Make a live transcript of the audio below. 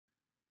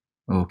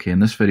Okay, in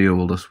this video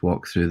we'll just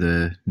walk through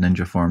the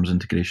Ninja Forms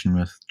integration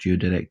with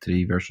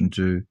GeoDirectory version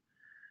 2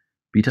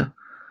 beta.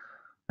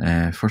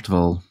 First of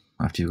all,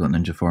 after you've got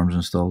Ninja Forms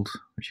installed,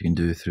 which you can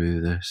do through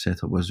the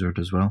setup wizard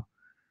as well,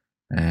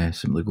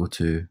 simply go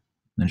to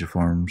Ninja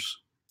Forms,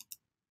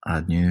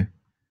 add new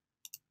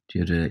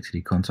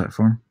GeoDirectory contact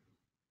form.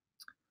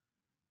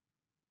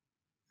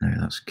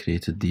 Now that's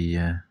created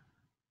the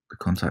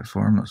contact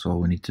form. That's all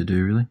we need to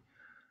do really.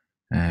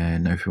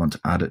 Now if you want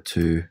to add it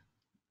to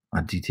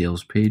a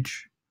details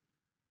page,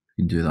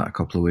 you can do that a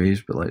couple of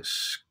ways, but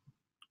let's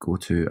go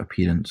to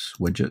Appearance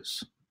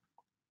Widgets.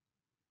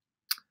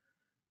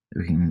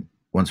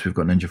 Once we've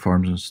got Ninja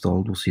Forms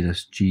installed, we'll see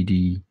this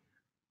GD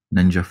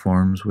Ninja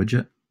Forms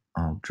widget.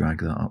 I'll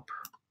drag that up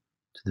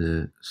to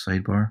the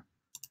sidebar.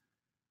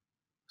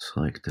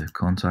 Select the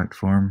contact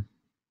form.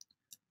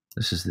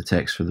 This is the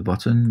text for the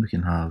button. We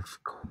can have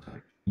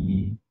contact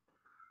me,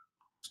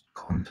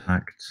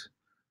 contact.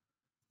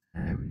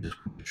 We just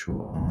want to show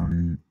it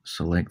on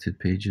selected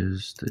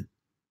pages, the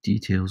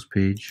details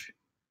page.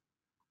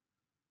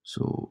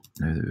 So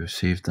now that we've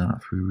saved that,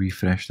 if we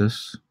refresh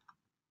this,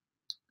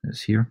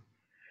 it's here.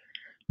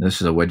 This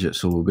is a widget,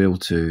 so we'll be able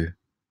to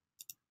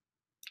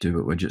do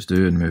what widgets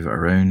do and move it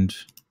around,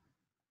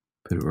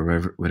 put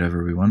it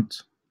wherever we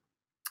want.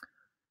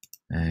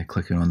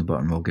 Clicking on the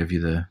button will give you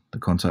the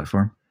contact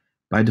form.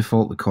 By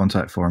default, the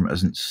contact form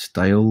isn't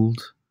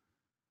styled,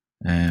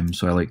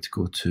 so I like to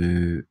go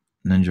to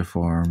Ninja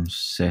Forms,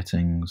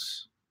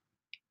 Settings,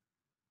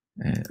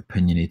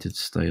 Opinionated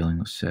Styling.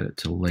 Let's set it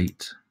to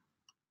light,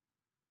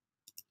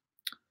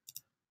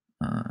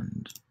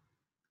 and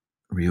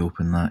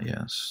reopen that.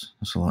 Yes,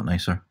 that's a lot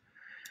nicer.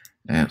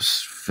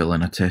 Let's fill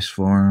in a test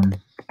form.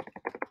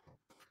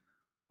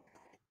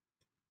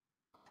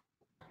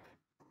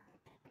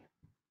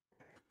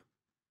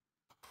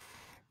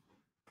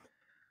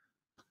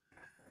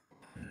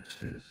 This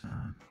is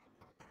a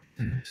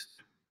test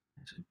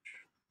message.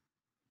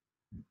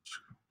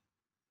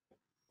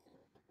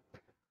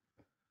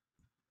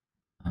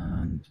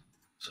 And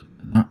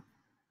submit that.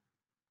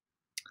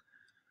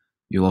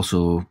 You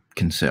also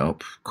can set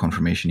up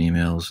confirmation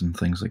emails and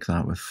things like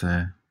that with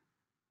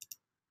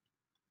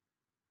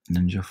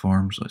Ninja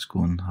Forms. Let's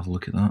go and have a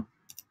look at that.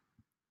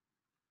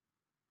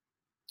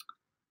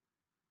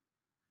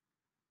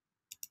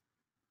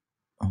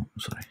 Oh,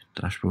 sorry,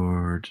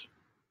 dashboard.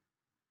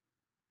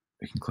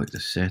 We can click the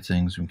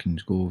settings. We can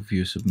go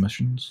view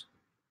submissions.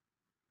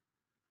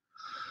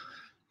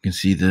 You can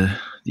see the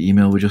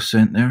email we just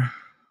sent there,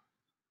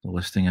 the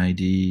listing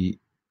ID,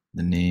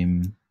 the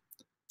name,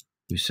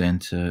 who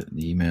sent it,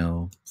 the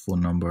email,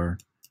 phone number,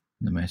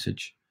 and the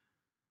message.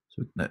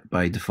 So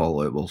by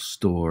default, it will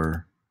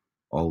store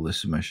all the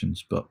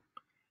submissions, but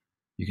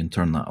you can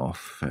turn that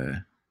off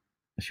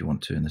if you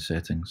want to in the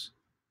settings.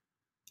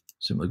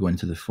 Simply go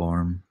into the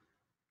form,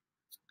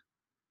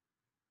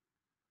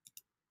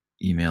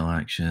 email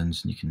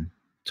actions, and you can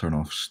turn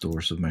off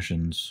store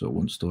submissions, so it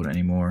won't store it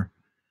anymore.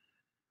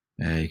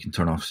 You can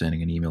turn off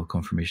sending an email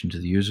confirmation to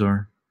the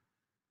user,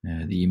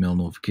 the email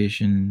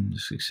notification, the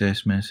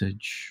success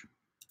message.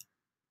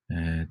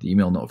 The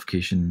email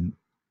notification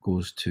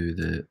goes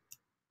to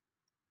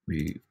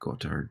we've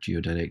got our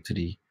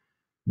GeoDirectory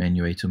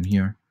menu item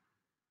here,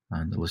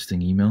 and the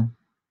listing email.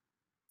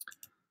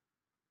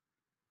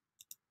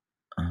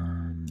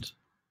 And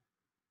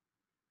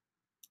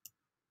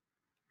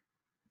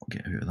we'll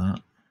get out of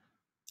that.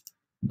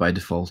 By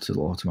default,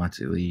 it'll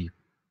automatically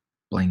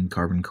blind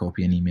carbon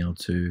copy an email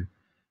to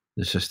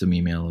the system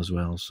email as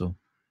well, so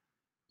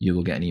you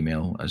will get an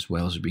email as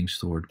well as being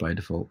stored by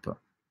default, but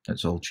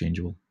it's all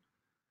changeable.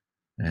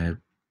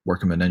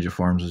 Working with Ninja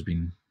Forms has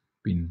been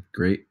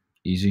great,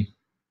 easy,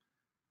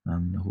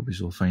 and I hope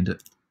you will find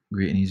it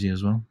great and easy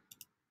as well.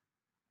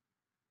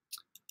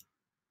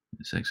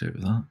 Let's exit out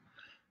of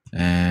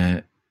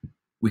that.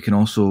 We can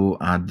also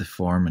add the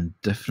form in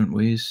different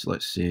ways.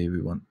 Let's say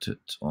we want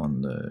it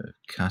on the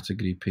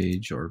category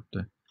page or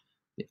the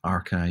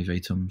archive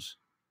items.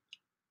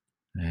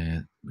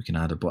 We can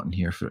add a button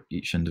here for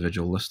each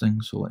individual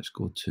listing. So let's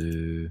go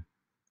to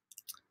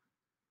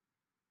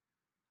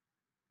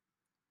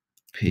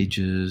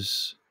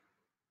Pages.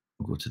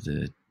 We'll go to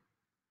the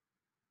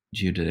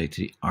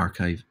GeoDirectory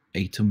archive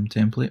item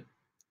template.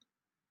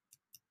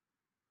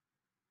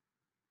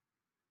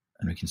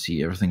 And we can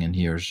see everything in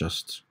here is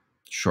just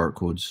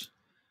shortcodes.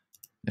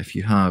 If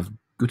you have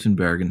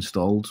Gutenberg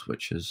installed,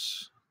 which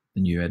is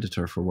the new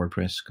editor for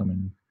WordPress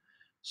coming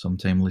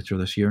sometime later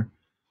this year,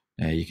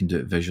 you can do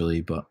it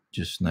visually, but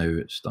just now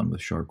it's done with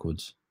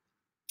shortcodes.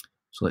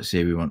 So let's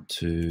say we want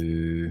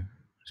to,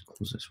 let's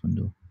close this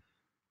window.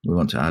 We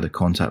want to add a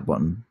contact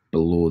button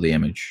below the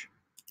image.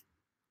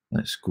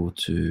 Let's go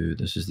to,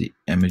 this is the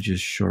images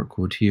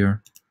shortcode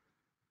here.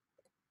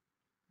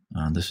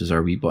 And this is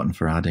our wee button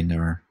for adding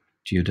our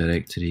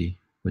GeoDirectory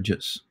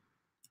widgets.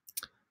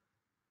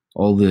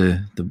 All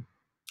the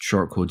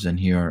shortcodes in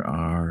here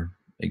are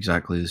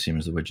exactly the same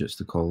as the widgets.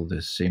 They call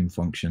the same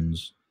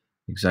functions,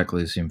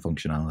 exactly the same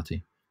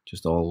functionality,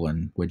 just all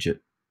in widget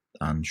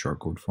and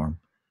shortcode form,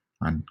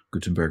 and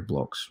Gutenberg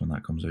blocks when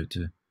that comes out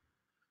too.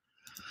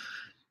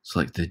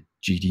 select the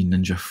GD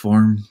Ninja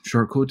form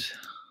shortcode,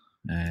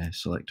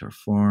 select our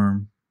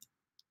form.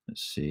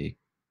 Let's see,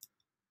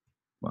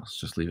 well, let's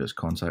just leave it as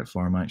contact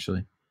form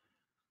actually.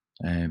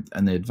 In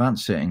the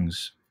advanced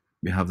settings,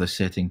 we have the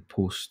setting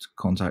post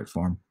contact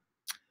form.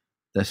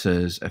 This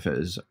is if it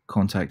is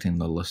contacting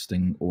the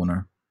listing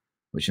owner,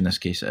 which in this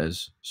case it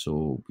is,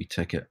 so we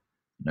tick it.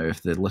 Now,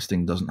 if the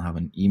listing doesn't have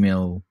an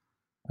email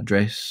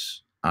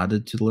address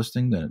added to the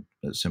listing, then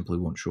it simply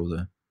won't show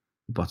the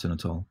button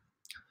at all.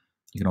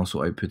 You can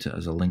also output it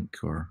as a link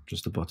or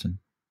just a button.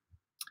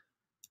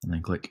 And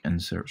then click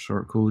Insert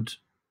Shortcode.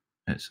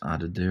 It's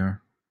added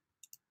there.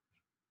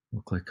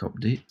 We'll click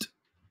Update.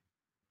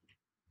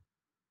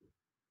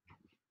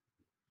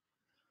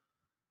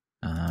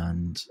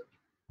 And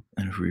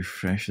if we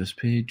refresh this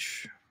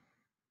page,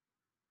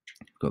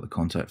 we've got the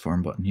contact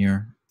form button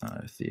here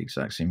with the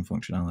exact same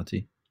functionality.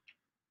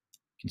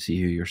 You can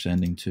see who you're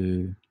sending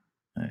to.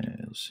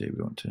 Let's say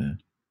we want to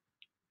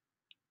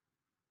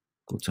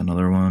go to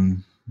another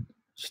one.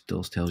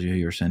 Still tells you who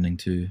you're sending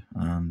to,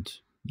 and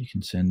you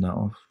can send that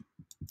off.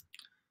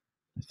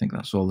 I think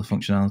that's all the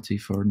functionality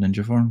for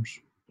Ninja Forms.